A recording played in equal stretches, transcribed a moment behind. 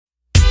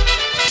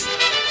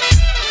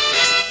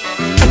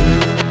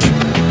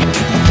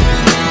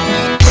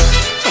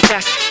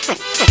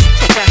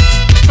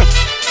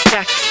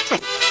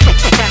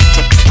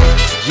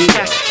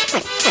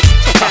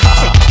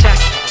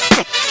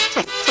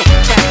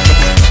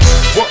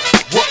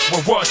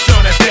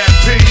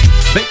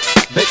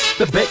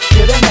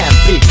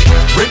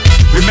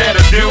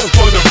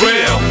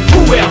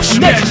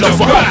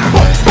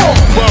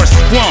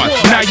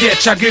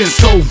작은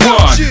소원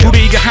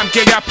우리가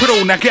함께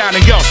앞으로 나가는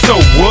거 so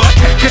what.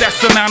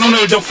 그래서 난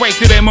오늘도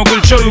fake들의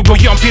목을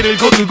조르고 연필을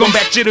고르고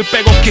백지를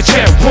빼곡히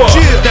채워.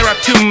 There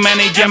are too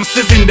many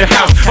MCs in the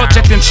house.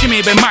 어쨌든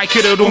침입의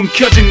마이크를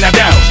움켜쥔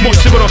나다운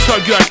모습으로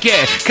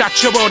설교할게.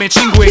 갇혀버린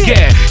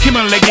친구에게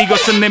힘을 내기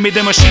이것은 내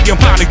믿음을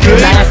식용하는 그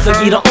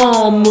나서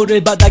길어온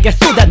물을 바닥에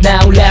쏟아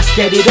now let's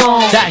get it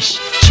on. 다시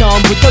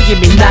처음부터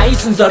이미 나의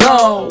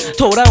순서로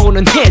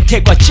돌아오는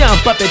혜택과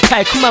점밥의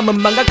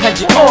달콤함은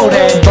망각하지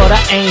오래. But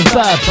I ain't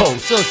bubble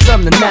소스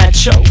없는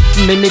나초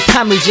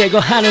밋밋함을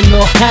제거하는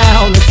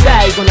노하우는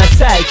쌓이고 나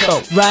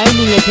사이코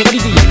라이밍의 대가리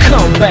뒤에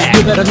comeback.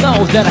 You better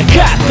know that I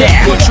got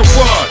that. What you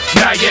want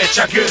나의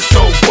작은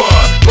so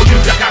what.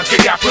 모두가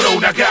함께 앞으로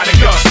나가는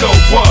거 so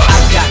what.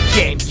 I got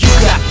game you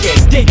got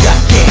game they got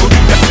game.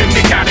 우리가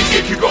승리하는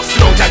길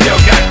그곳으로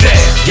달려갈 때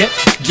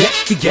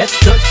to get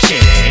the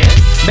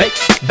chance.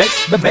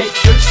 Make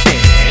your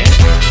stand.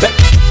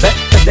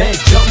 내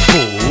전부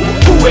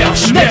후회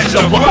없이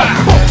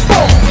내려와.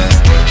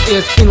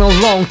 It's been a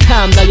long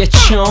time 나의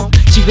총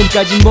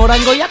지금까지 뭘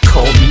한 거야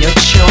call me a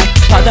chump.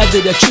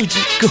 받아들여주지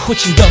그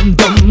호칭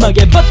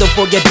덤덤하게 But don't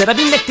forget that I've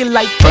been acting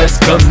like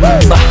first come.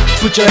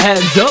 Put your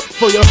hands up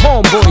for your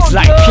homeboys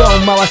like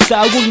평마와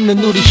싸우고 있는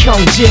우리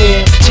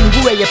형제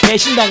친구에게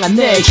배신당한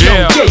내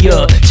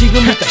형제여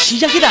지금부터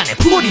시작이라네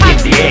Put it in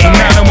the air.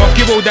 나눠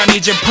먹기보단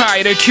이제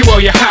파이를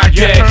키워야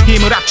하게.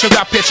 힘을 합쳐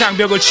앞에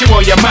장벽을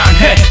치워야만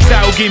해.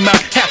 싸우기만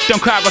했던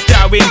과거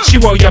따윈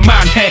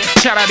지워야만 해.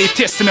 차라리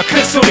됐으면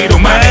큰 소리로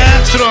말해.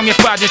 수렁에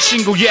빠진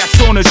친구의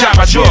손을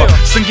잡아줘.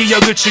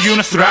 승기력을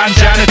치유는 술 한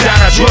잔을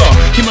따라줘.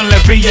 힘을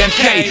내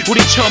VNK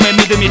우리 처음에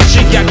믿음 잊지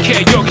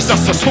않게 여기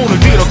서서 손을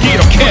들어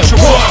기록해. What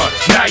you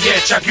want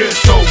나의 작은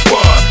so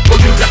what.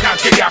 모두가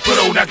함께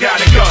앞으로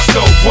나가는 거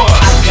so what.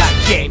 I got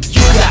game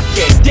you got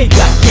game they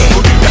got game.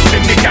 우리가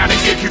승리하는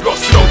길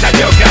그곳으로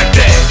달려갈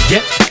때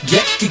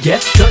to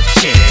get the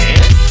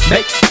chance.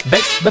 Make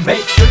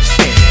your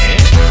stand.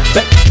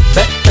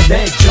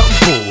 내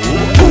전부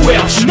후회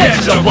없이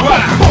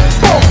내려와.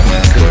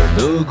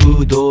 그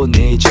누구도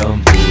내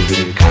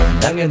전부를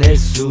감당해낼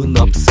순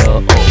없어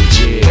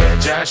오직 내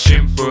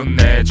자신뿐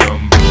내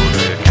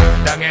전부를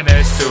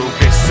감당해낼 수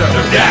있어.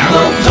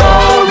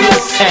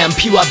 Notorious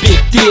MP와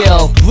big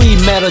deal We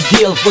made a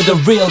deal for the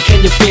real Can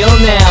you feel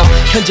now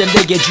현재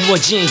내게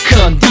주어진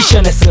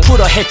컨디션에서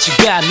풀어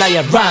해치가 나의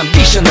rhyme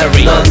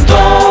dictionary.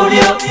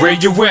 Notorious Where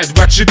you at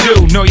what you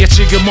do 너의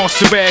지금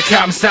모습에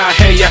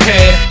감사해야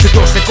해.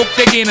 그곳의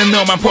꼭대기는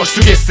너만 볼 수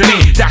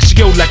있으니 다시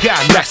올라가.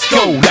 Let's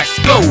go let's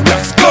go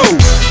let's go.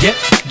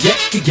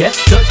 to get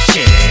the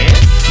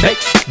chance. Make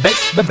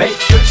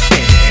your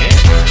stand.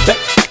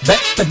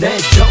 내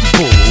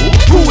전부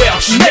후회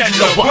없이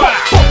내려와.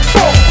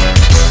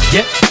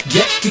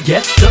 to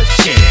get the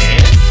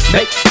chance.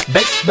 Make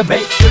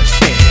your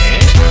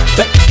stand.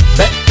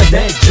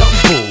 내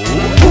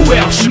전부 후회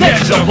없이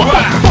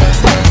내려와.